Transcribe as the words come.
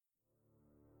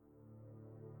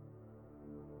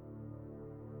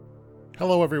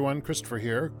Hello everyone, Christopher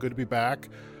here. Good to be back.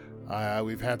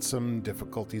 We've had some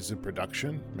difficulties in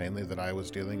production, mainly that I was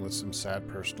dealing with some sad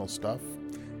personal stuff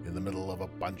in the middle of a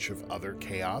bunch of other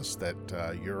chaos that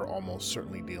you're almost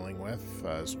certainly dealing with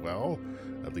as well,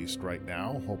 at least right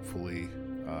now. Hopefully,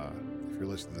 if you're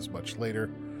listening to this much later,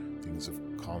 things have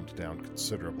calmed down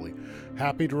considerably.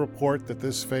 Happy to report that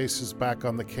this face is back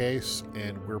on the case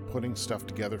and we're putting stuff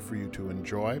together for you to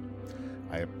enjoy.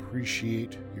 I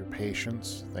appreciate your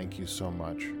patience. Thank you so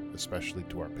much, especially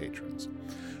to our patrons.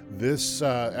 This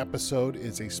episode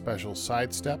is a special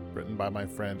sidestep written by my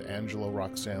friend Angela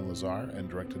Roxanne Lazar and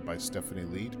directed by Stephanie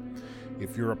Leet.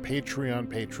 If you're a Patreon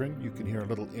patron, you can hear a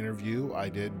little interview I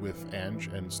did with Ange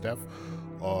and Steph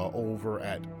over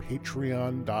at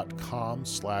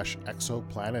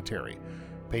patreon.com/exoplanetary.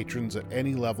 Patrons at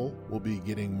any level will be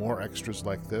getting more extras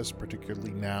like this,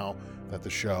 particularly now that the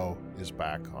show is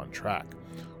back on track.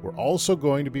 We're also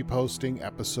going to be posting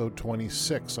episode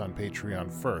 26 on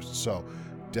Patreon first, so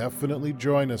definitely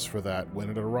join us for that when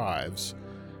it arrives.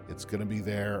 It's going to be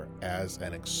there as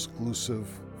an exclusive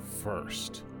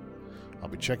first. I'll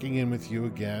be checking in with you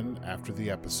again after the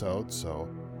episode, so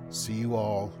see you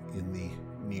all in the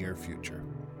near future.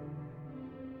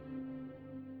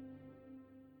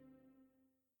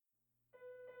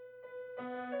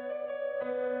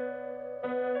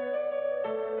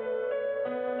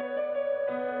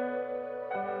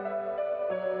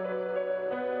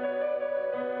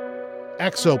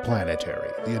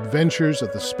 Exoplanetary, the adventures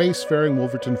of the spacefaring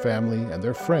Wolverton family and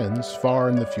their friends far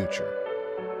in the future.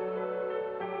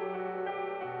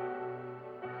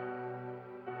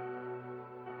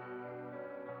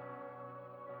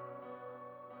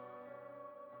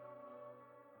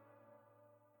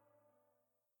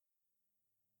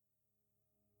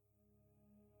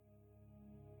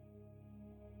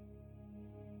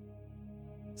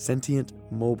 Sentient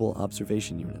mobile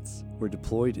observation units were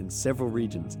deployed in several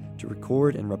regions to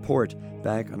record and report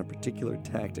back on a particular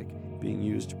tactic being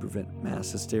used to prevent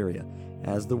mass hysteria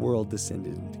as the world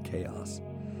descended into chaos.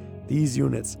 These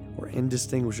units were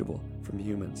indistinguishable from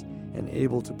humans and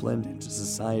able to blend into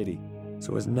society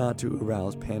so as not to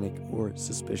arouse panic or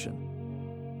suspicion.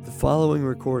 The following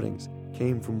recordings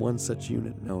came from one such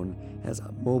unit known as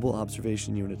Mobile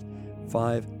Observation Unit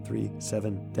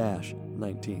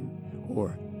 537-19,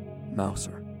 or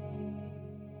Mouser.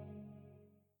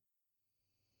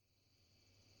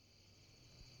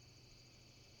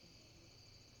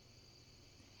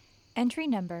 Entry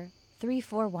number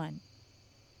 341.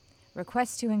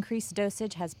 Request to increase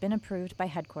dosage has been approved by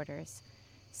headquarters.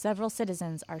 Several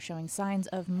citizens are showing signs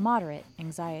of moderate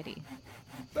anxiety.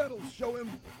 That'll show him.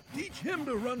 Teach him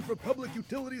to run for Public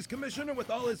Utilities Commissioner with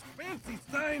all his fancy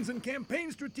signs and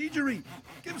campaign strategery.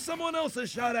 Give someone else a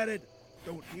shot at it.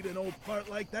 Don't need an old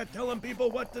fart like that telling people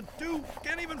what to do.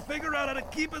 Can't even figure out how to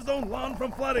keep his own lawn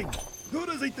from flooding. Who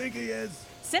does he think he is?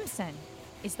 Simpson,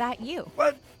 is that you?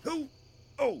 What? Who?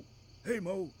 Oh, hey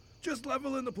Mo. Just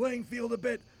leveling the playing field a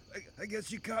bit. I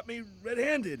guess you caught me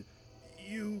red-handed.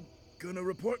 You gonna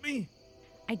report me?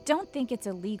 I don't think it's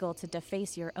illegal to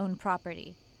deface your own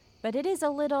property, but it is a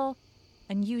little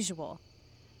unusual.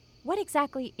 What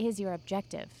exactly is your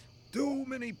objective? Too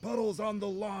many puddles on the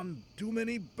lawn, too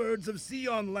many birds of sea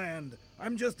on land.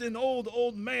 I'm just an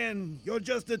old man. You're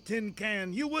just a tin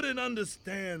can. You wouldn't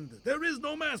understand. There is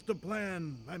no master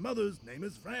plan. My mother's name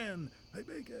is Fran. I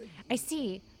bake eggs. I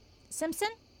see. Simpson,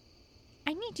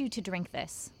 I need you to drink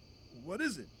this. What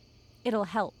is it? It'll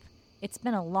help. It's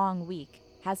been a long week,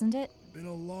 hasn't it? Been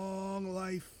a long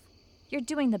life. You're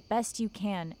doing the best you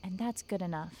can, and that's good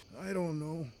enough. I don't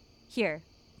know. Here,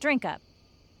 drink up.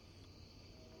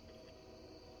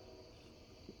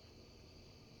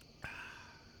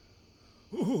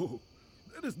 Ooh,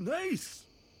 that is nice.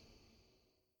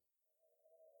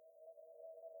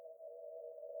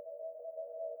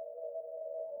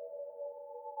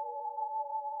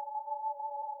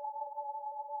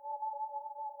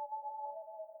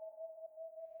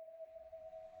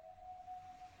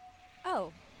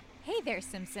 Oh, hey there,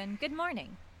 Simpson. Good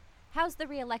morning. How's the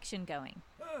re-election going?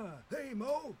 Hey,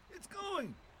 Mo. It's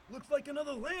going. Looks like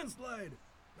another landslide.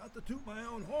 Not to toot my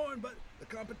own horn, but the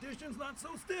competition's not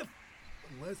so stiff.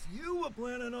 Unless you were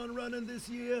planning on running this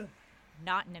year.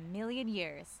 Not in a million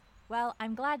years. Well,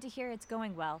 I'm glad to hear it's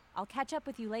going well. I'll catch up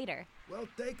with you later. Well,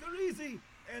 take her easy.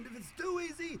 And if it's too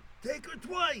easy, take her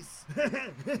twice.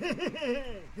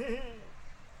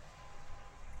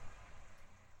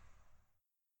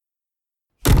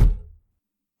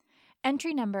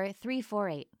 Entry number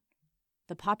 348.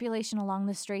 The population along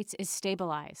the straits is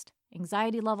stabilized.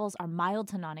 Anxiety levels are mild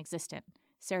to non-existent.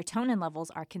 Serotonin levels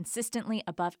are consistently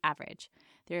above average.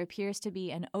 There appears to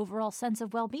be an overall sense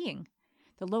of well-being.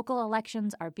 The local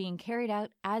elections are being carried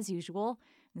out as usual.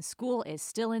 The school is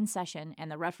still in session, and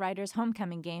the Rough Riders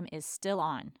homecoming game is still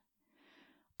on.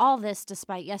 All this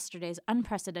despite yesterday's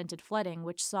unprecedented flooding,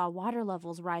 which saw water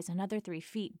levels rise another 3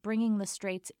 feet, bringing the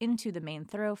Straits into the main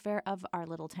thoroughfare of our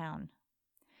little town.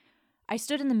 I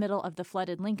stood in the middle of the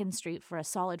flooded Lincoln Street for a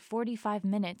solid 45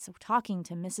 minutes talking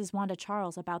to Mrs. Wanda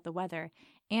Charles about the weather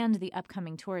and the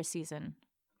upcoming tourist season.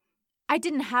 I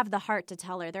didn't have the heart to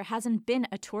tell her there hasn't been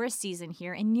a tourist season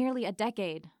here in nearly a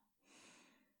decade.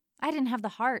 I didn't have the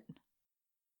heart.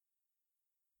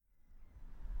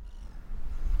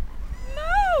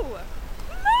 No!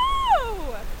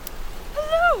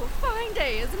 Hello! Fine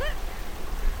day, isn't it?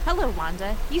 Hello,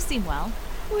 Wanda. You seem well.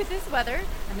 With this weather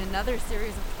and another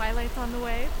series of twilights on the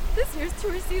way, this year's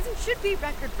tourist season should be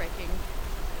record-breaking.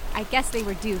 I guess they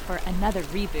were due for another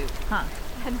reboot, huh?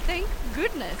 And thank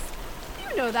goodness.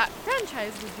 You know that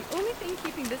franchise was the only thing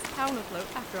keeping this town afloat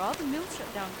after all the mills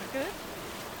shut down for good.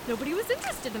 Nobody was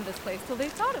interested in this place till they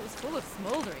thought it was full of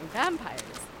smoldering vampires.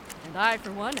 And I,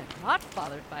 for one, am not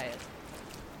bothered by it.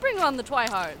 Bring on the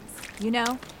Twihards. You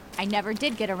know, I never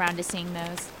did get around to seeing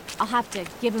those. I'll have to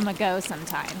give them a go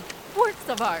sometime. Works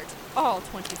of art, all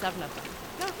 27 of them.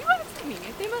 Now, if you ask me,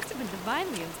 they must have been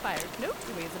divinely inspired. No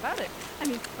two ways about it. I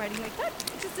mean, writing like that,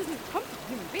 it just doesn't come from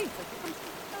human beings. It comes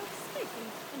from outer space and...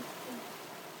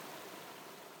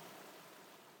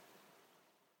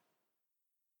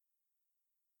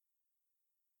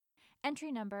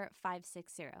 Entry number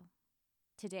 560.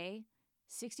 Today,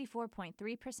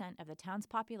 64.3% of the town's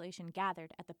population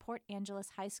gathered at the Port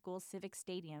Angeles High School Civic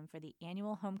Stadium for the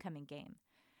annual homecoming game.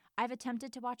 I've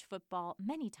attempted to watch football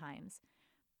many times,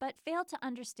 but failed to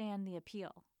understand the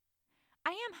appeal.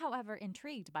 I am, however,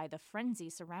 intrigued by the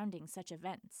frenzy surrounding such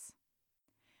events.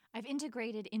 I've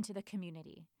integrated into the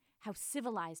community, how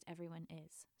civilized everyone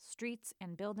is. Streets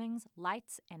and buildings,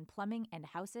 lights and plumbing and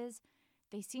houses,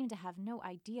 they seem to have no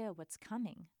idea what's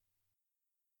coming.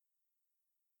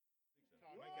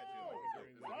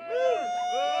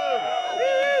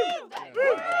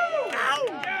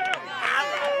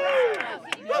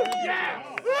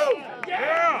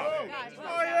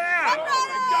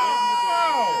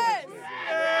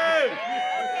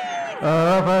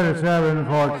 Rough Riders 7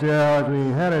 Fort Sierra as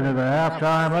we head into the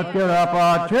halftime. Let's get up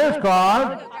our cheer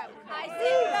squad.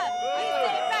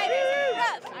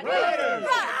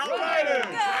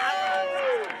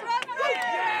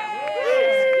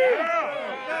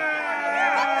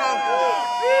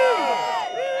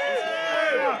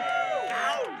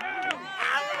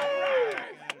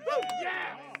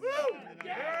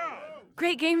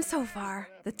 Great game so far.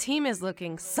 The team is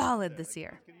looking solid this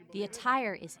year. The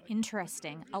attire is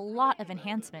interesting, a lot of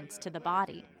enhancements to the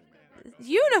body.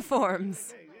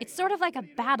 Uniforms! It's sort of like a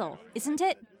battle, isn't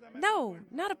it? No,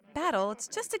 not a battle. It's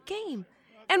just a game.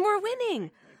 And we're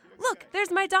winning. Look,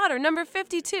 there's my daughter, number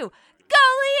 52.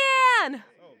 Go, Leanne!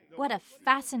 What a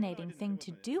fascinating thing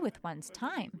to do with one's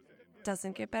time.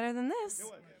 Doesn't get better than this.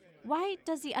 Why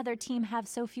does the other team have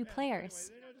so few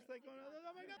players?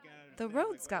 The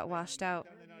roads got washed out.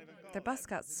 Their bus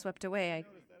got swept away.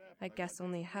 I guess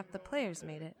only half the players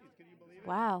made it.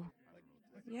 Wow.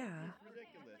 Yeah.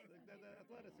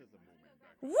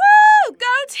 Woo!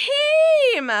 Go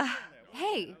team!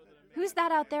 Hey, who's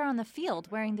that out there on the field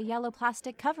wearing the yellow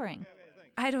plastic covering?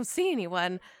 I don't see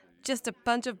anyone. Just a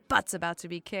bunch of butts about to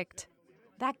be kicked.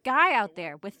 That guy out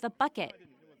there with the bucket.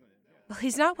 Well,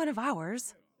 he's not one of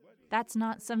ours. That's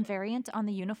not some variant on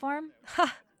the uniform?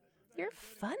 Ha! You're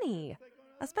funny.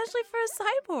 Especially for a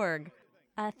cyborg.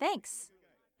 Thanks.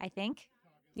 I think.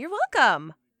 You're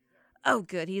welcome. Oh,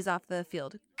 good. He's off the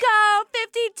field. Go,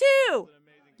 52!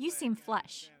 You seem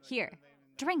flush. Here,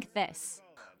 drink this.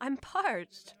 I'm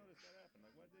parched.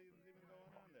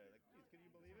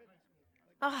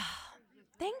 Ah,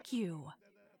 thank you.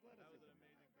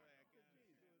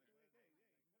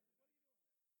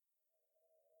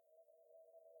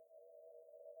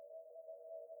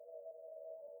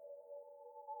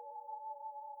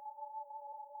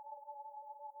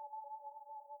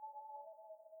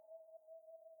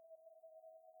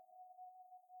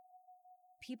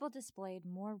 People displayed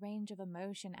more range of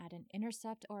emotion at an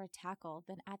intercept or a tackle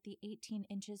than at the 18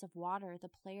 inches of water the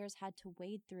players had to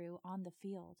wade through on the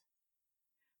field.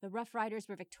 The Rough Riders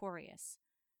were victorious,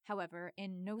 however,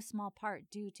 in no small part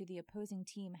due to the opposing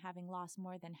team having lost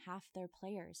more than half their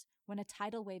players when a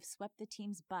tidal wave swept the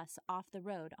team's bus off the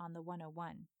road on the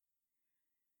 101.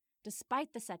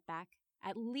 Despite the setback,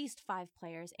 at least 5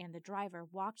 players and the driver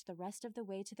walked the rest of the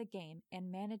way to the game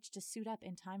and managed to suit up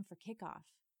in time for kickoff.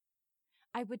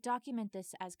 I would document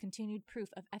this as continued proof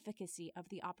of efficacy of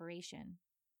the operation.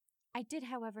 I did,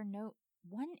 however, note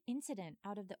one incident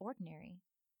out of the ordinary.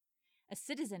 A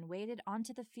citizen waded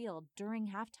onto the field during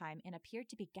halftime and appeared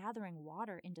to be gathering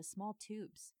water into small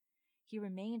tubes. He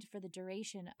remained for the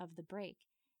duration of the break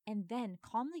and then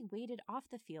calmly waded off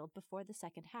the field before the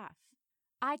second half.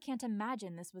 I can't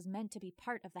imagine this was meant to be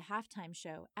part of the halftime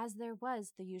show, as there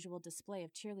was the usual display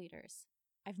of cheerleaders.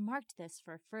 I've marked this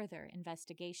for further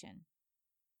investigation.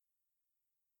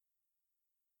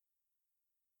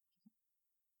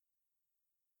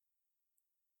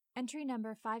 Entry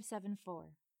number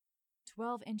 574.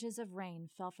 12 inches of rain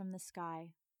fell from the sky.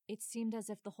 It seemed as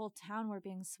if the whole town were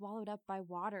being swallowed up by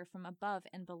water from above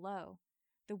and below.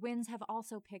 The winds have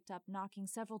also picked up, knocking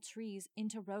several trees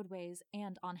into roadways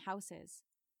and on houses.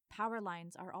 Power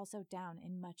lines are also down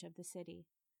in much of the city.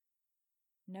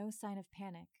 No sign of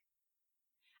panic.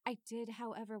 I did,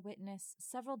 however, witness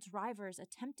several drivers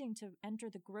attempting to enter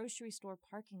the grocery store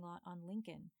parking lot on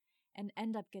Lincoln and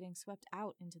end up getting swept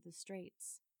out into the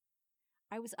streets.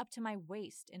 I was up to my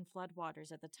waist in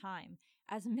floodwaters at the time,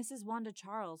 as Mrs. Wanda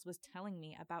Charles was telling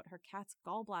me about her cat's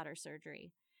gallbladder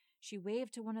surgery. She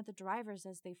waved to one of the drivers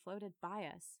as they floated by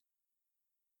us.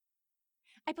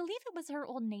 I believe it was her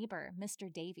old neighbor,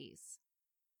 Mr. Davies.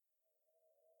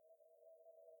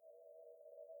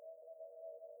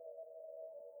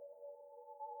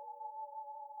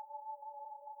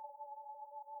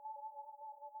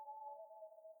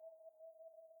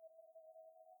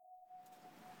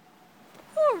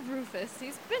 Poor Rufus,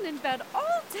 he's been in bed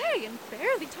all day and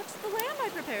barely touched the lamb I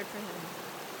prepared for him.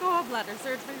 Gallbladder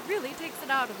surgery really takes it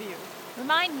out of you.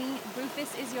 Remind me,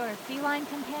 Rufus is your feline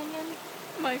companion?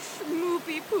 My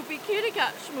schmoopy poopy kitty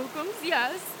cat schmookums,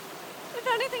 yes. If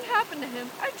anything happened to him,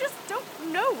 I just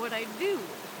don't know what I'd do.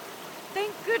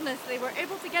 Thank goodness they were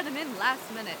able to get him in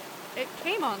last minute. It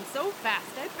came on so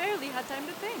fast I barely had time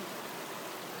to think.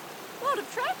 A lot of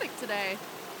traffic today.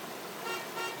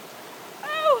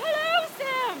 Oh, hello,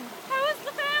 Sam! How is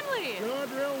the family?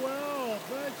 Good, real well.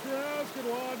 Thanks for asking,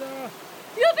 Wanda.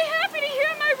 You'll be happy to hear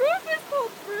my roof is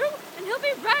pulled through, and he'll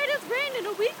be right as rain in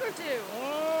a week or two.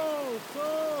 Oh,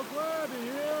 so glad to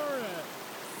hear it.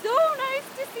 So nice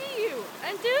to see you,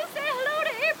 and do say hello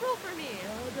to April for me.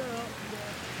 No doubt.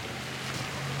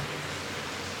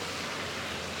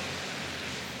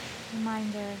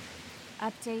 Reminder.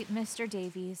 Update Mr.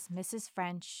 Davies, Mrs.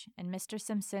 French, and Mr.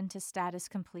 Simpson to status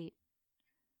complete.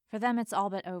 For them, it's all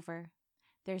but over.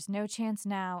 There's no chance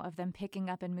now of them picking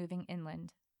up and moving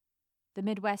inland. The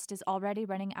Midwest is already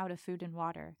running out of food and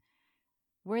water.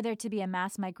 Were there to be a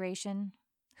mass migration,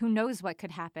 who knows what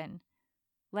could happen?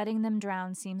 Letting them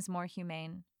drown seems more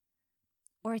humane.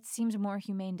 Or it seems more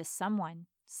humane to someone,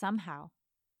 somehow.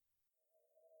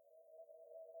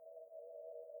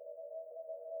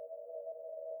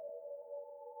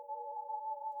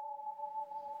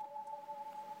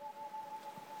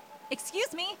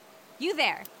 Excuse me? You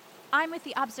there. I'm with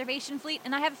the observation fleet,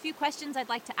 and I have a few questions I'd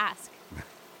like to ask.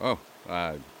 Oh,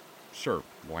 sure,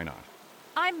 why not?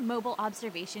 I'm Mobile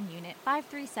Observation Unit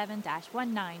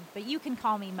 537-19, but you can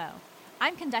call me Mo.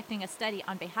 I'm conducting a study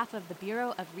on behalf of the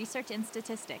Bureau of Research and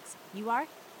Statistics. You are?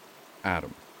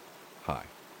 Adam. Hi.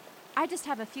 I just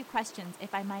have a few questions,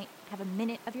 if I might have a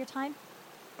minute of your time.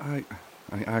 I'm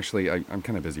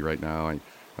kind of busy right now.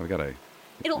 I've got a...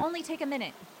 It'll only take a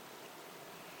minute.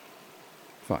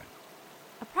 Fine.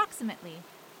 Approximately,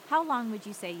 how long would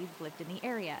you say you've lived in the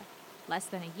area? Less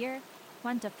than a year,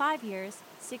 1 to 5 years,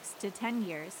 6 to 10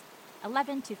 years,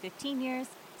 11 to 15 years,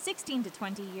 16 to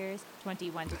 20 years,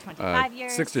 21 to 25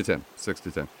 years. 6 to 10. 6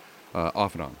 to 10.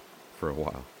 Off and on, for a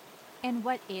while. And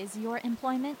what is your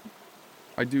employment?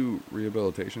 I do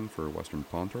rehabilitation for western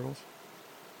pond turtles.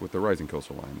 With the rising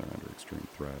coastal line, they're under extreme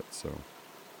threat, so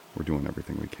we're doing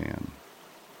everything we can.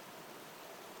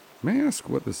 May I ask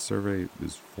what this survey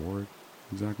is for,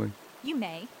 exactly? You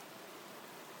may.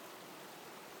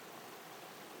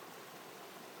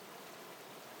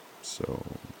 So,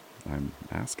 I'm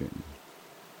asking.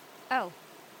 Oh,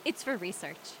 it's for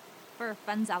research. For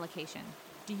funds allocation.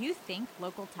 Do you think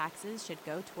local taxes should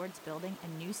go towards building a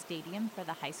new stadium for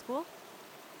the high school?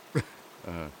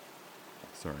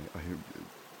 Sorry,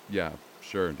 yeah,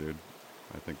 sure, dude.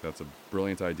 I think that's a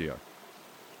brilliant idea.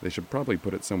 They should probably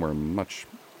put it somewhere much,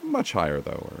 much higher,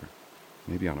 though, or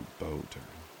maybe on a boat or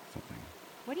something.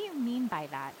 What do you mean by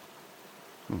that?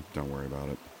 Don't worry about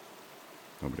it.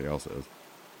 Nobody else is.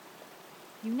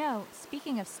 You know,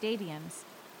 speaking of stadiums,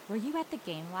 were you at the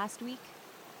game last week?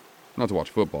 Not to watch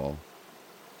football.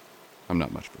 I'm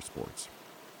not much for sports.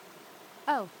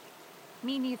 Oh,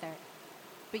 me neither.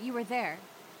 But you were there.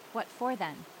 What for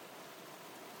then?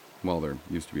 Well, there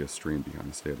used to be a stream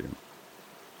behind the stadium.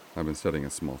 I've been studying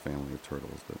a small family of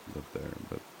turtles that lived there,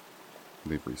 but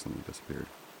they've recently disappeared.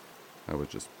 I was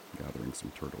just gathering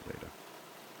some turtle data.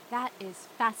 That is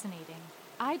fascinating.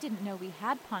 I didn't know we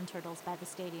had pond turtles by the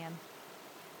stadium.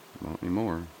 Not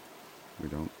anymore. We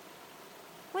don't.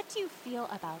 What do you feel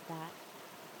about that?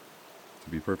 To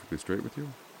be perfectly straight with you,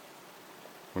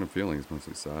 what I'm feeling is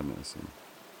mostly sadness and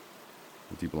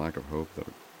a deep lack of hope that,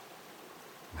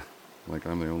 like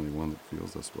I'm the only one that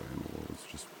feels this way and the world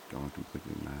has just gone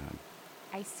completely mad.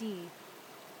 I see.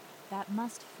 That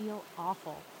must feel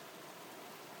awful.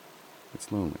 It's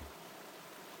lonely.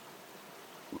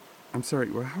 I'm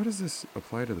sorry, how does this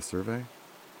apply to the survey?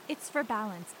 It's for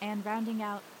balance and rounding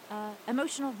out.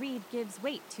 Emotional read gives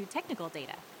weight to technical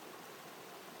data.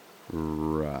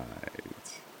 Right.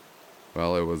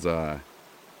 Well, it was,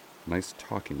 nice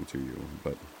talking to you,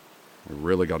 but I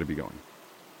really got to be going.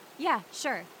 Yeah,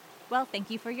 sure. Well, thank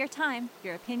you for your time.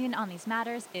 Your opinion on these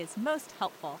matters is most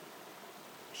helpful.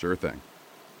 Sure thing.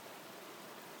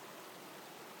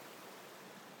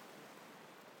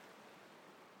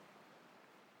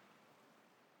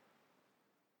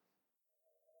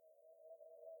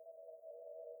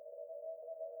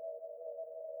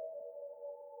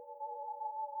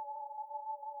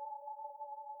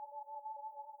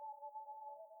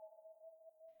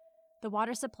 The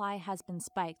water supply has been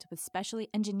spiked with specially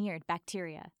engineered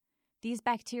bacteria. These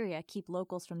bacteria keep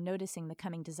locals from noticing the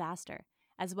coming disaster,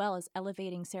 as well as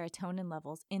elevating serotonin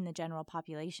levels in the general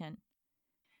population.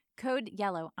 Code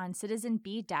yellow on citizen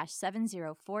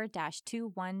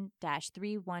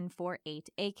B-704-21-3148,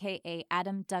 aka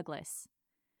Adam Douglas.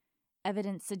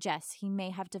 Evidence suggests he may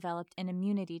have developed an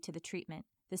immunity to the treatment.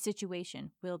 The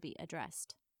situation will be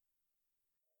addressed.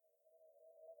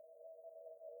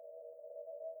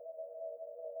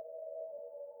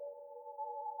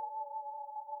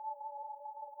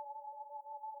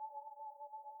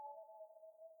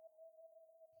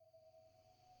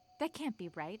 That can't be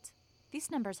right.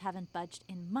 These numbers haven't budged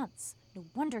in months. No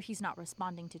wonder he's not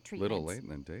responding to treatments. Little late in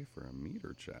the day for a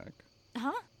meter check.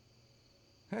 Huh?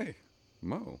 Hey,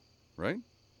 Mo, right?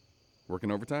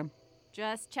 Working overtime?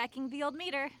 Just checking the old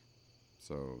meter.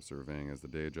 So surveying is the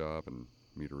day job and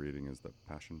meter reading is the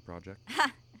passion project?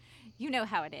 Ha! You know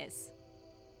how it is.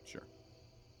 Sure.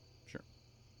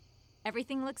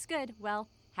 Everything looks good. Well,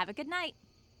 have a good night.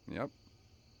 Yep.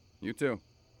 You too.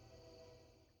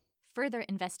 Further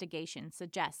investigation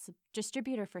suggests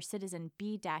distributor for citizen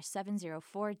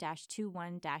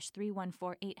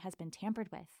B-704-21-3148 has been tampered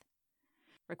with.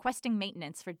 Requesting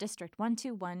maintenance for District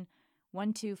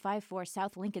 121-1254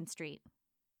 South Lincoln Street.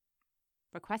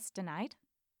 Request denied.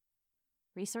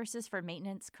 Resources for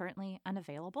maintenance currently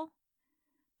unavailable.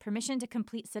 Permission to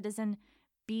complete citizen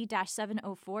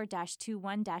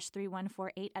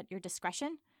B-704-21-3148 at your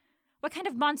discretion. What kind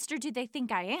of monster do they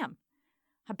think I am?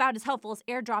 About as helpful as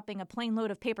airdropping a plane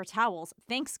load of paper towels.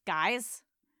 Thanks, guys.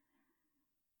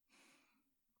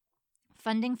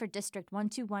 Funding for District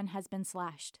 121 has been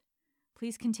slashed.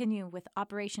 Please continue with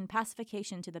Operation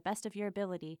Pacification to the best of your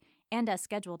ability and as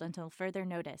scheduled until further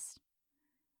notice.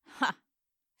 Ha!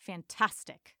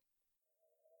 Fantastic.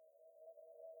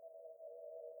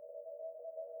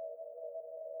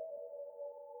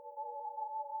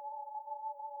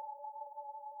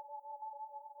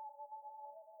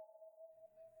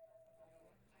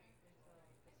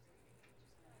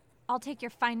 I'll take your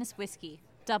finest whiskey.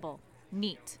 Double.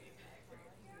 Neat.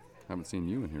 Haven't seen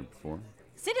you in here before.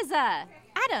 Citizen!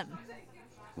 Adam!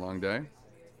 Long day?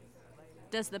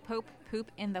 Does the Pope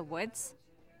poop in the woods?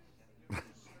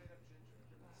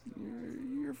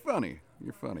 You're funny.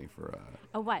 You're funny for,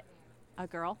 A what? A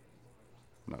girl?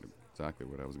 not exactly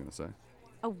what I was going to say.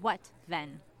 A what,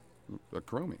 then? A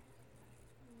chromie.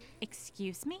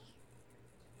 Excuse me?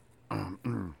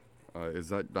 Is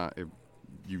that not...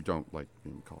 You don't like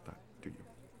being called that, do you?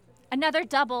 Another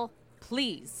double,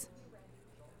 please.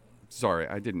 Sorry,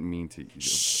 I didn't mean to...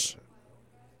 Shh.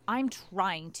 I'm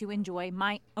trying to enjoy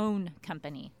my own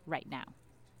company right now.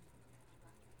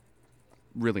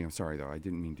 Really, I'm sorry, though. I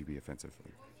didn't mean to be offensive.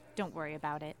 Don't worry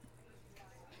about it.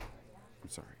 I'm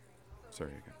sorry.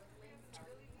 Sorry again. Sorry.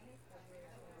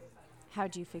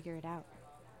 How'd you figure it out?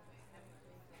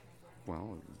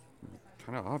 Well, it was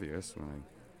kind of obvious when I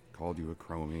called you a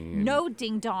chromie. And No,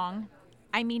 ding-dong.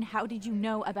 I mean, how did you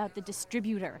know about the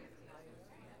distributor?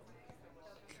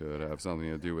 could have something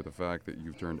to do with the fact that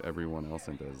you've turned everyone else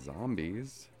into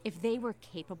zombies. If they were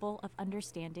capable of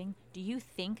understanding, do you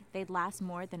think they'd last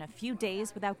more than a few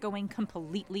days without going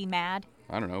completely mad?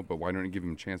 I don't know, but why don't you give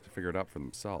them a chance to figure it out for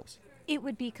themselves? It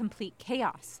would be complete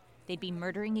chaos. They'd be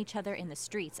murdering each other in the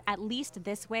streets. At least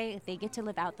this way, they get to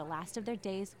live out the last of their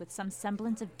days with some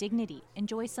semblance of dignity,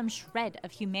 enjoy some shred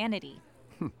of humanity.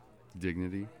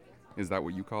 Dignity? Is that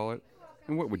what you call it?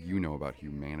 And what would you know about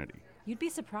humanity? You'd be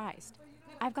surprised.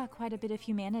 I've got quite a bit of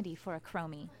humanity for a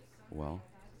chromie. Well,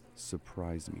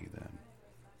 surprise me then.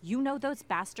 You know those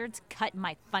bastards cut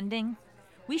my funding?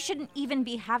 We shouldn't even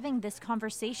be having this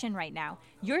conversation right now.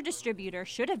 Your distributor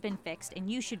should have been fixed, and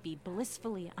you should be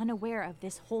blissfully unaware of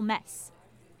this whole mess.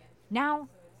 Now,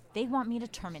 they want me to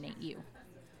terminate you.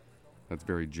 That's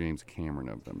very James Cameron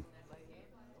of them.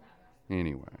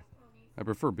 Anyway, I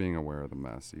prefer being aware of the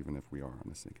mess, even if we are on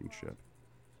a sinking ship.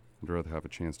 I'd rather have a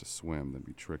chance to swim than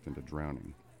be tricked into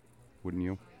drowning. Wouldn't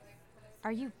you?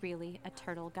 Are you really a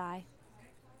turtle guy?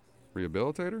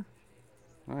 Rehabilitator?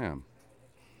 I am.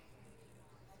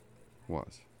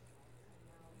 Was.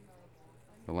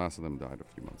 The last of them died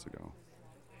a few months ago.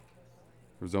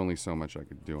 There was only so much I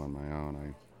could do on my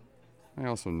own. I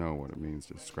also know what it means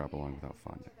to scrap along without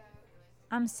funding.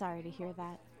 I'm sorry to hear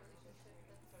that.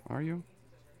 Are you?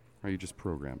 Or are you just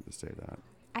programmed to say that?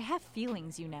 I have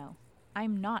feelings, you know.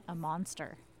 I'm not a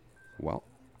monster. Well,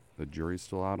 the jury's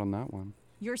still out on that one.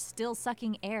 You're still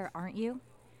sucking air, aren't you?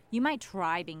 You might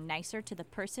try being nicer to the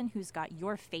person who's got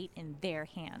your fate in their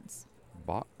hands.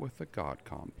 Bought with a god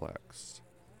complex.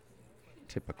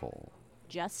 Typical.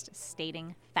 Just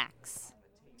stating facts.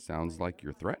 Sounds like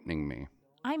you're threatening me.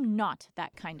 I'm not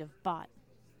that kind of bot.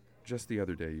 Just the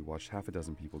other day, you watched half a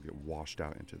dozen people get washed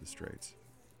out into the straits.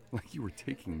 Like you were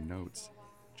taking notes.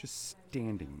 Just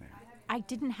standing there. I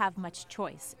didn't have much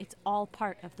choice. It's all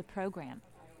part of the program.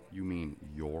 You mean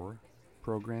your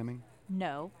programming?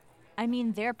 No. I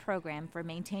mean their program for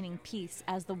maintaining peace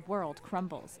as the world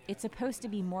crumbles. It's supposed to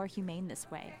be more humane this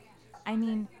way. I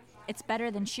mean, it's better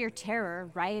than sheer terror,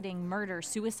 rioting, murder,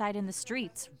 suicide in the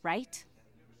streets, right?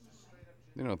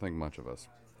 They don't think much of us,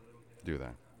 do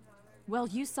they? Well,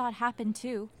 you saw it happen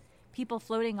too. People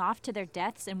floating off to their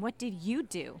deaths, and what did you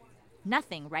do?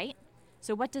 Nothing, right?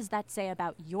 So what does that say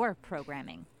about your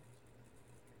programming?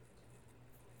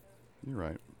 You're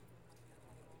right.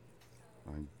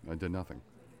 I did nothing.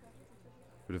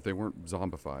 But if they weren't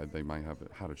zombified, they might have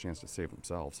had a chance to save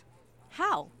themselves.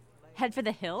 How? Head for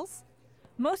the hills?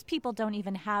 Most people don't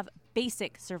even have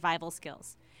basic survival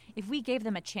skills. If we gave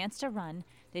them a chance to run,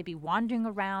 they'd be wandering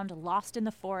around, lost in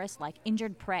the forest like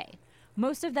injured prey.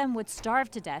 Most of them would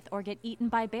starve to death or get eaten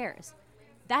by bears.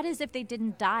 That is if they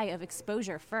didn't die of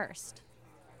exposure first.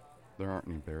 There aren't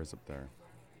any bears up there.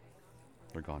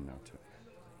 They're gone now, too.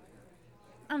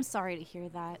 I'm sorry to hear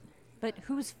that, but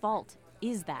whose fault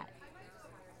is that?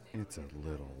 It's a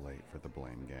little late for the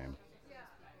blame game.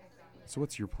 So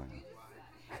what's your plan?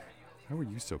 How are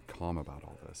you so calm about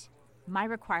all this? My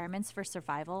requirements for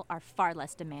survival are far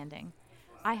less demanding.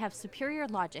 I have superior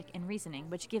logic and reasoning,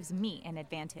 which gives me an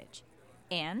advantage.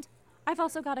 And I've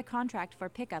also got a contract for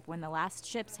pickup when the last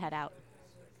ships head out.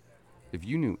 If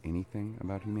you knew anything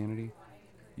about humanity,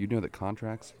 you'd know that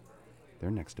contracts,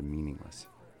 they're next to meaningless.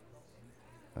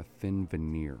 A thin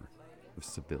veneer of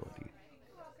civility.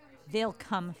 They'll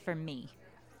come for me.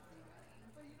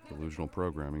 Delusional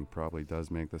programming probably does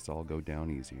make this all go down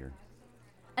easier.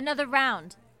 Another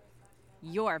round.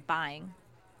 You're buying.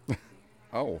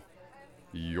 Oh,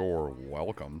 you're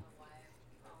welcome.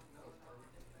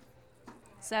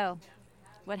 So,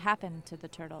 what happened to the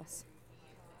turtles?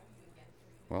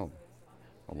 Well,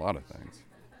 a lot of things.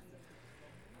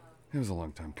 It was a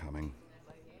long time coming.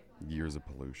 Years of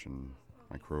pollution,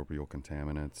 microbial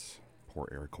contaminants, poor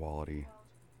air quality.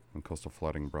 When coastal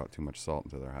flooding brought too much salt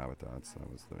into their habitats, that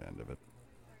was the end of it.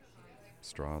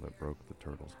 Straw that broke the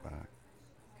turtles' back.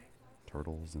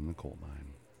 Turtles in the coal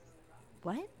mine.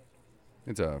 What?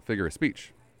 It's a figure of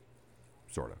speech.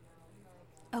 Sorta.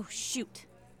 Oh, shoot.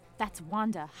 That's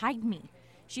Wanda. Hide me.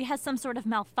 She has some sort of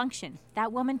malfunction.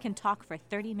 That woman can talk for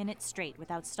 30 minutes straight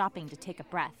without stopping to take a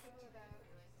breath.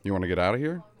 You want to get out of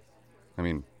here? I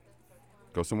mean,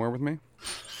 go somewhere with me?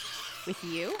 With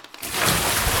you?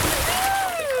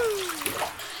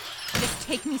 Just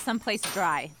take me someplace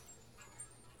dry.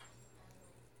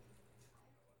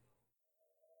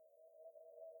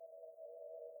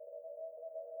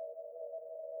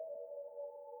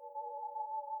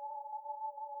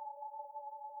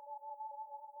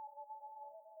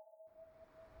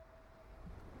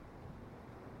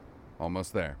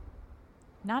 Almost there.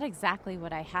 Not exactly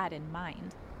what I had in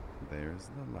mind. There's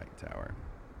the light tower.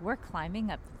 We're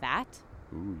climbing up that?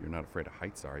 Ooh, you're not afraid of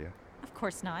heights, are you? Of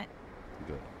course not.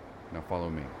 Good. Now follow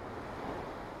me.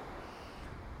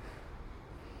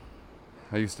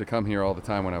 I used to come here all the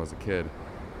time when I was a kid.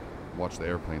 Watch the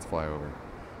airplanes fly over.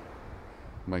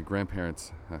 My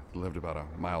grandparents lived about a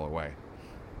mile away.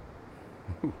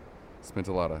 Spent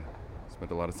a lot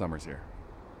of summers here.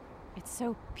 It's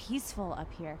so peaceful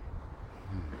up here.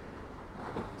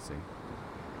 See?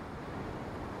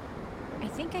 I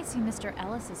think I see Mr.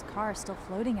 Ellis's car still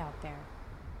floating out there.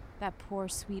 That poor,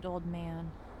 sweet old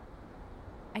man.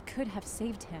 I could have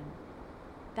saved him.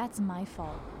 That's my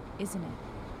fault, isn't it?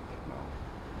 No.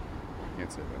 I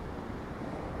can't say that.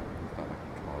 It's not like he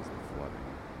caused the flooding.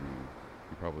 I mean,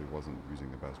 he probably wasn't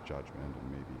using the best judgment,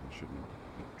 and maybe he shouldn't have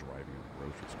been driving a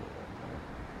grocery store that day.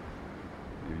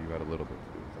 Maybe you had a little bit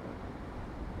to do with that.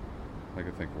 I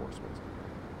could think worse ways.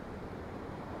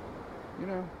 You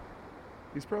know,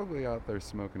 he's probably out there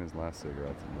smoking his last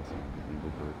cigarettes and listening to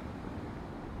Engelbert.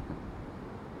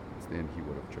 It's the end he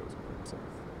would have chosen for himself.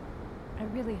 I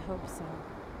really hope so.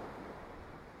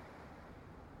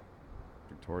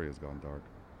 Victoria's gone dark.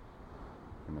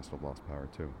 He must have lost power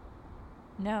too.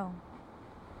 No.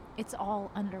 It's all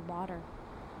underwater.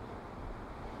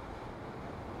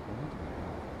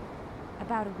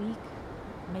 About a week,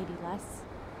 maybe less.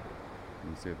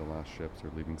 You say the last ships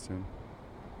are leaving soon?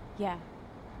 Yeah,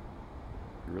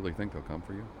 You really think they'll come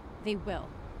for you? they will.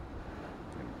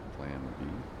 And plan B?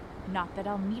 Not that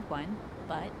I'll need one,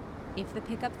 but if the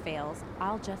pickup fails,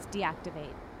 I'll just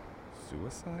deactivate.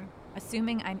 Suicide?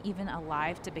 Assuming I'm even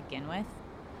alive to begin with,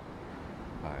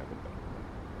 I have a better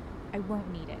I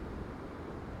won't need it.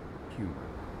 humor.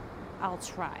 I'll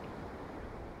try.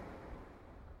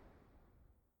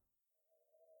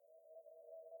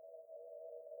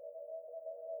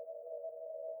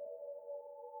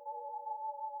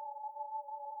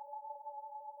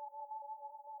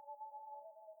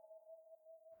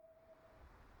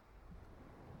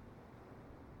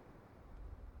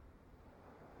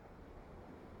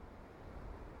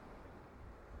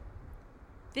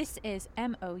 This is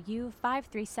MOU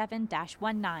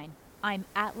 537-19. I'm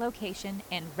at location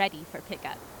and ready for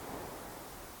pickup.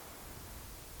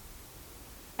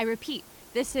 I repeat,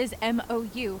 this is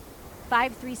MOU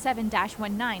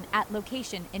 537-19 at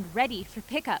location and ready for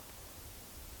pickup.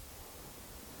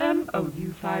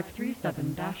 MOU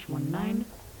 537-19,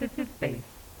 this is base.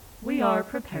 We are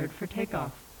prepared for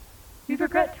takeoff. We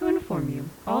regret to inform you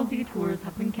all detours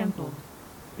have been canceled.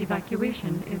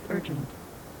 Evacuation is urgent.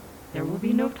 There will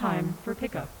be no time for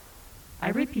pickup. I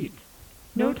repeat,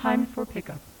 no time for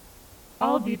pickup.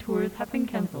 All detours have been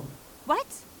canceled.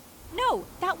 What? No,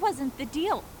 that wasn't the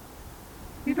deal.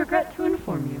 We regret to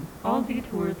inform you all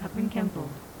detours have been canceled.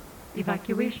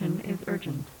 Evacuation is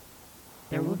urgent.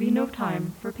 There will be no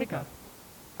time for pickup.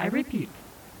 I repeat,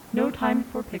 no time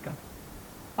for pickup.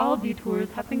 All detours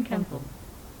have been canceled.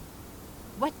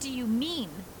 What do you mean?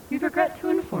 We regret to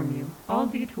inform you all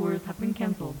detours have been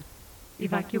canceled.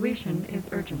 Evacuation is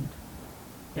urgent.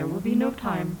 There will be no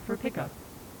time for pickup.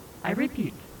 I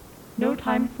repeat, no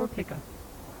time for pickup.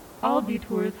 All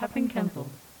detours have been canceled.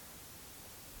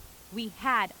 We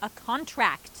had a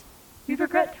contract. We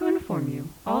regret to inform you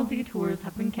all detours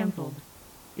have been canceled.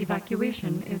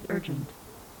 Evacuation is urgent.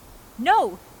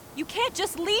 No, you can't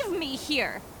just leave me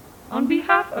here. On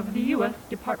behalf of the U.S.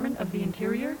 Department of the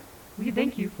Interior, we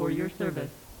thank you for your service.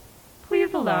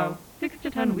 Please allow 6 to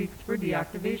 10 weeks for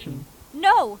deactivation.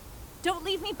 No, don't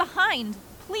leave me behind,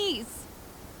 please.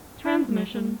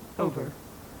 Transmission over.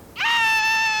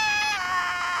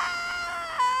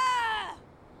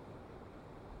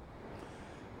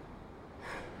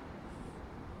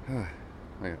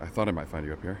 I thought I might find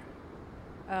you up here.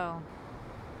 Oh,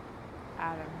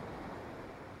 Adam.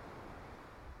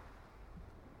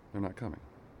 They're not coming,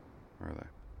 are they?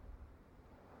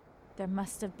 There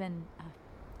must have been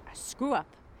a screw-up.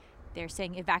 They're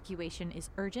saying evacuation is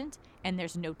urgent and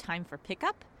there's no time for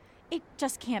pickup? It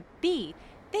just can't be.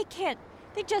 They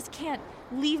just can't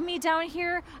leave me down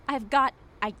here. I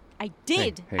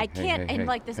did. I can't end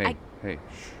like this. Hey, shh.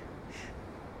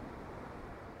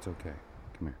 It's okay.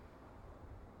 Come here.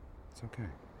 It's okay.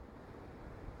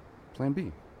 Plan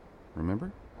B,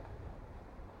 remember?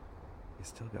 You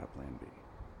still got Plan B.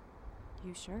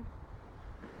 You sure?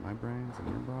 My brains and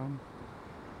your brawn?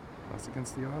 Us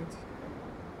against the odds?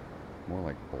 More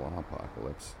like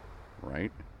Blopocalypse,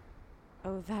 right?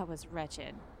 Oh, that was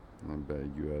wretched. I bet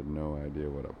you had no idea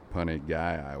what a punny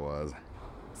guy I was.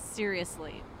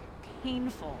 Seriously,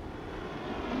 painful.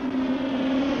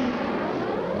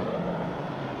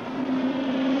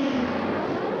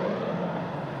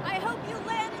 I hope you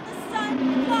land in the sun,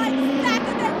 flying sack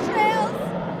of entrails!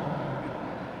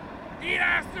 Eat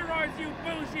asteroids, you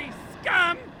bougie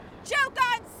scum! Choke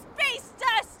on space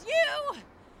dust, you!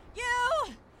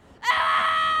 Ah!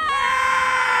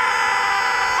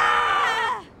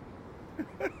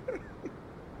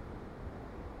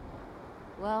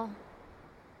 Well,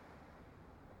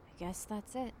 I guess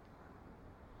that's it.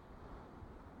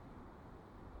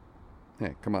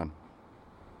 Hey, come on.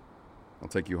 I'll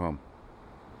take you home.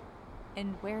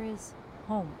 And where is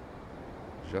home?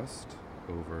 Just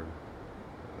over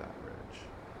that ridge.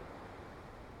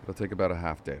 It'll take about a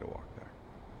half day to walk there.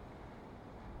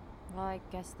 Well, I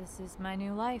guess this is my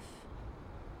new life.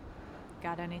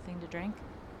 Got anything to drink?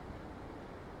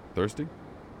 Thirsty?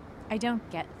 I don't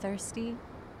get thirsty.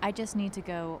 I just need to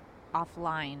go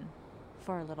offline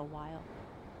for a little while.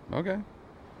 Okay.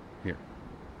 Here.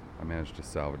 I managed to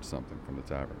salvage something from the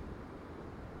tavern.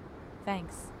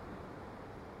 Thanks.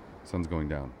 Sun's going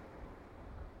down.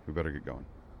 We better get going.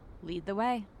 Lead the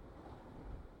way.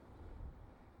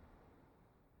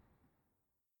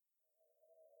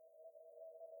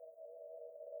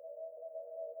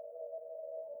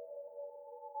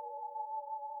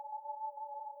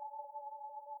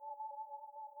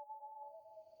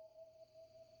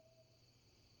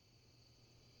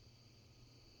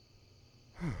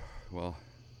 Well,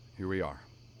 here we are.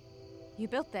 You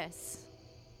built this.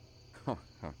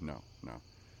 No.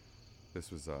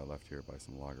 This was left here by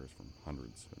some loggers from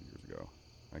hundreds of years ago.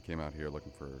 I came out here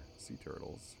looking for sea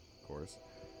turtles, of course,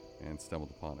 and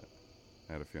stumbled upon it.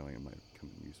 I had a feeling it might come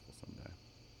in useful someday.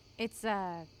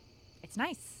 It's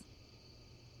nice.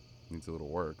 Needs a little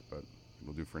work, but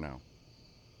it'll do for now.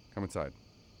 Come inside.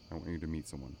 I want you to meet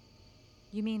someone.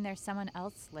 You mean there's someone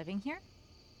else living here?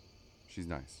 She's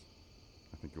nice.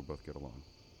 I think you'll both get along.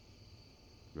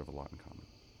 You have a lot in common.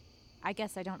 I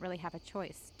guess I don't really have a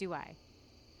choice, do I?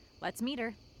 Let's meet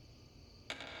her.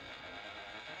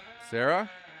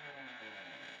 Sarah?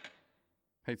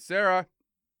 Hey, Sarah!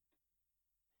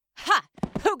 Ha!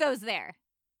 Who goes there?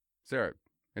 Sarah,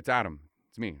 it's Adam.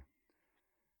 It's me.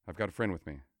 I've got a friend with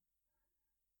me.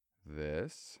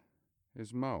 This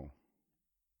is Mo.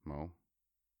 Mo.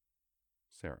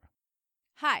 Sarah.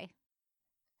 Hi.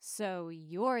 So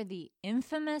you're the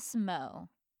infamous Mo.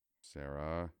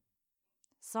 Sarah.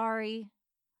 Sorry.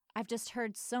 I've just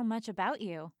heard so much about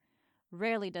you.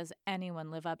 Rarely does anyone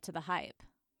live up to the hype.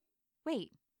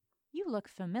 Wait, you look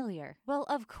familiar. Well,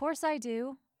 of course I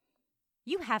do.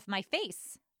 You have my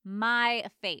face. My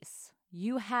face.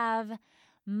 You have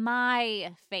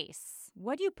my face.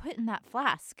 What do you put in that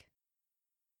flask?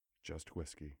 Just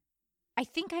whiskey. I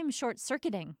think I'm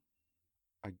short-circuiting.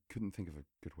 I couldn't think of a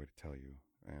good way to tell you,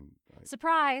 and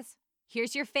Surprise!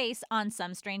 Here's your face on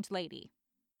some strange lady.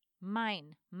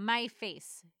 Mine. My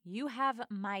face. You have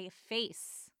my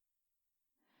face.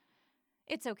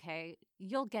 It's okay.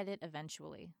 You'll get it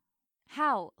eventually.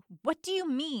 How? What do you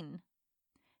mean?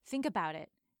 Think about it.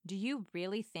 Do you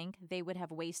really think they would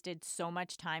have wasted so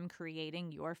much time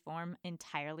creating your form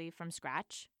entirely from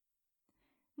scratch?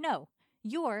 No.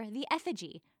 You're the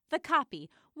effigy, the copy,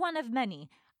 one of many.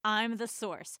 I'm the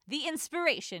source, the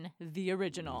inspiration, the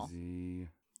original. Easy.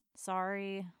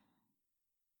 Sorry.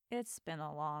 It's been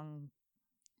a long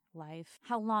life.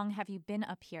 How long have you been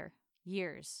up here?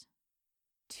 Years.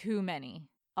 Too many.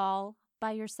 All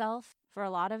by yourself for a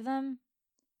lot of them?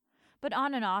 But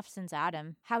on and off since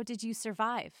Adam. How did you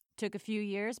survive? Took a few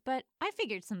years, but I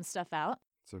figured some stuff out.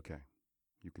 It's okay.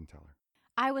 You can tell her.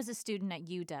 I was a student at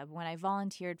UW when I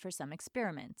volunteered for some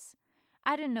experiments.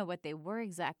 I didn't know what they were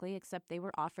exactly, except they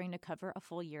were offering to cover a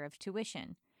full year of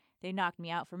tuition. They knocked me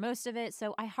out for most of it,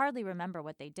 so I hardly remember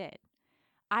what they did.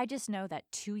 I just know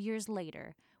that 2 years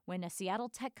later, when a Seattle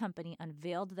tech company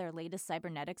unveiled their latest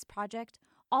cybernetics project,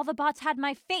 all the bots had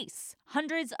my face.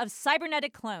 Hundreds of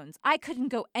cybernetic clones. I couldn't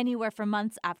go anywhere for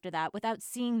months after that without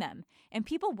seeing them, and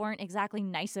people weren't exactly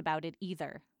nice about it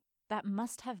either. That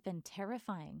must have been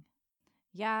terrifying.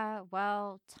 Yeah,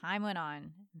 well, time went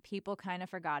on. People kind of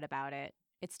forgot about it.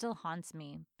 It still haunts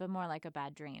me, but more like a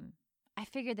bad dream. I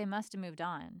figured they must have moved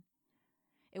on.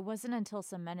 It wasn't until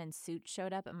some men in suits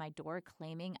showed up at my door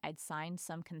claiming I'd signed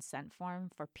some consent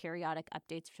form for periodic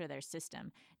updates for their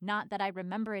system. Not that I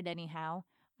remember it anyhow.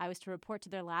 I was to report to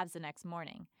their labs the next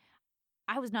morning.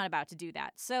 I was not about to do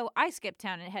that, so I skipped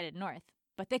town and headed north.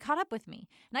 But they caught up with me,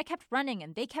 and I kept running,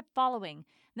 and they kept following.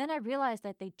 Then I realized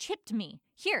that they chipped me,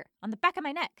 here, on the back of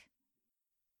my neck.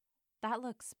 That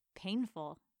looks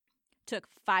painful. Took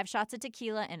 5 shots of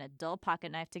tequila and a dull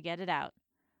pocket knife to get it out.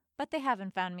 But they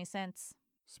haven't found me since.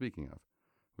 Speaking of,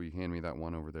 will you hand me that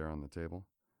one over there on the table?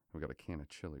 We've got a can of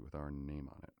chili with our name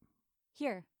on it.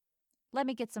 Here, let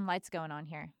me get some lights going on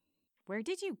here. Where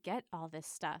did you get all this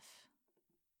stuff?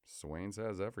 Swain's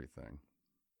has everything.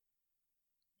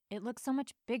 It looks so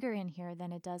much bigger in here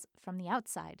than it does from the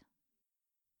outside.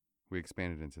 We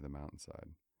expanded into the mountainside.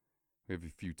 We have a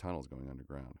few tunnels going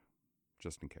underground,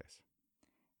 just in case.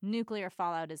 Nuclear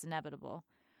fallout is inevitable.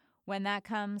 When that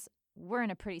comes, we're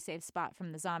in a pretty safe spot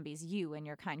from the zombies you and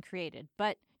your kind created,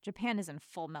 but Japan is in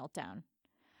full meltdown.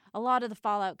 A lot of the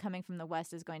fallout coming from the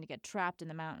west is going to get trapped in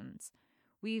the mountains.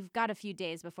 We've got a few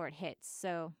days before it hits,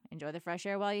 so enjoy the fresh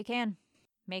air while you can.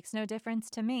 Makes no difference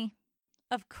to me.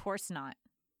 Of course not.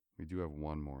 We do have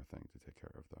one more thing to take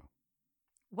care of, though.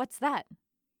 What's that?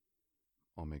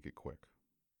 I'll make it quick.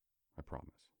 I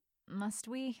promise. Must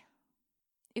we?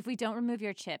 If we don't remove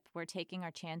your chip, we're taking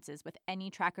our chances with any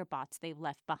tracker bots they've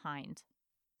left behind.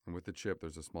 And with the chip,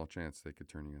 there's a small chance they could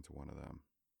turn you into one of them.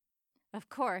 Of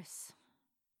course.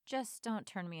 Just don't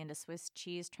turn me into Swiss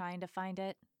cheese trying to find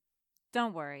it.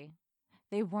 Don't worry.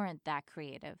 They weren't that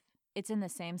creative. It's in the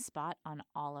same spot on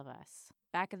all of us.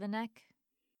 Back of the neck?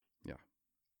 Yeah.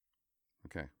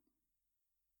 Okay.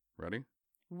 Ready?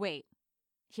 Wait.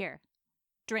 Here.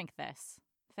 Drink this.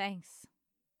 Thanks.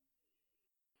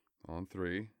 On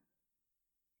 3.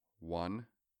 1,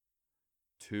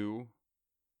 2,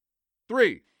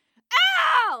 3.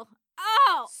 Ow!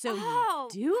 Ow! So Ow!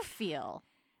 you do feel.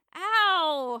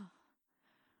 Ow!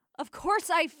 Of course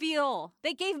I feel.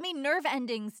 They gave me nerve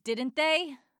endings, didn't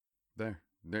they? There.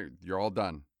 You're all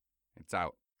done. It's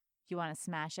out. You want to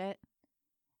smash it?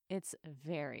 It's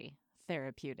very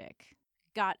therapeutic.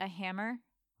 Got a hammer?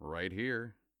 Right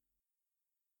here.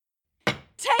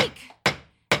 Take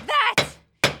that,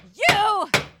 you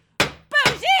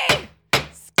bougie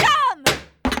scum!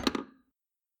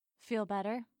 Feel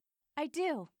better? I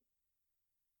do.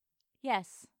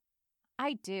 Yes,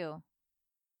 I do.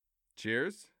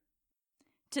 Cheers.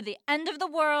 To the end of the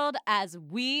world as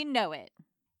we know it.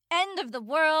 End of the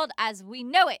world as we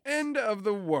know it. End of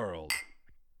the world.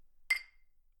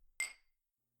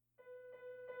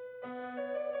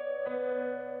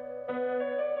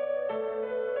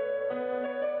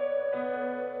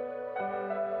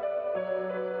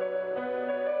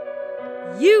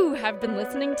 You have been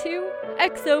listening to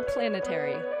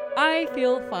Exoplanetary. I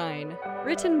Feel Fine.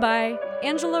 Written by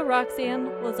Angela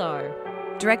Roxanne Lazar.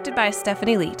 Directed by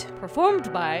Stephanie Leet.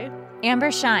 Performed by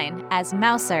Amber Schein as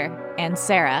Mouser and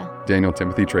Sara. Daniel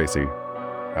Timothy Treacy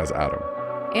as Adam.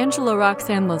 Angela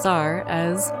Roxanne Lazar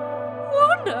as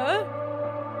Wanda.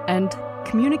 And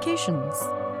Communications.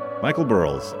 Michael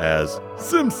Burles as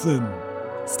Simpson.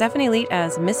 Stephanie Leet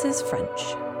as Mrs.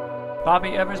 French. Bobby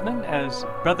Eversman as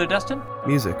Brother Dustin.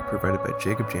 Music provided by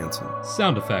Jacob Jansen.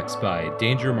 Sound effects by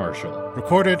Danger Marshall.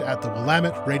 Recorded at the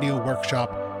Willamette Radio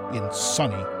Workshop in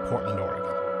sunny Portland, Oregon.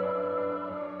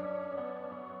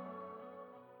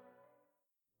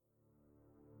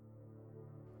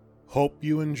 Hope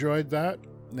you enjoyed that.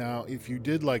 Now, if you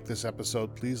did like this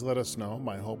episode, please let us know.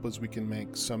 My hope is we can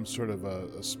make some sort of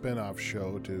a spin-off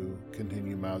show to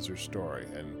continue Mouser's story,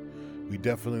 and we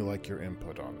definitely like your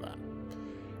input on that.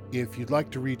 If you'd like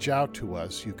to reach out to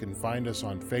us, you can find us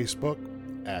on Facebook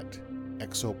at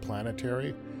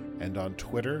Exoplanetary and on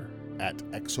Twitter at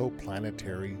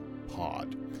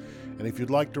ExoplanetaryPod. And if you'd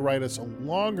like to write us a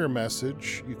longer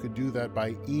message, you could do that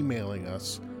by emailing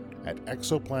us at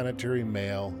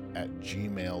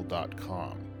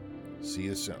exoplanetarymail@gmail.com. See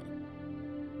you soon.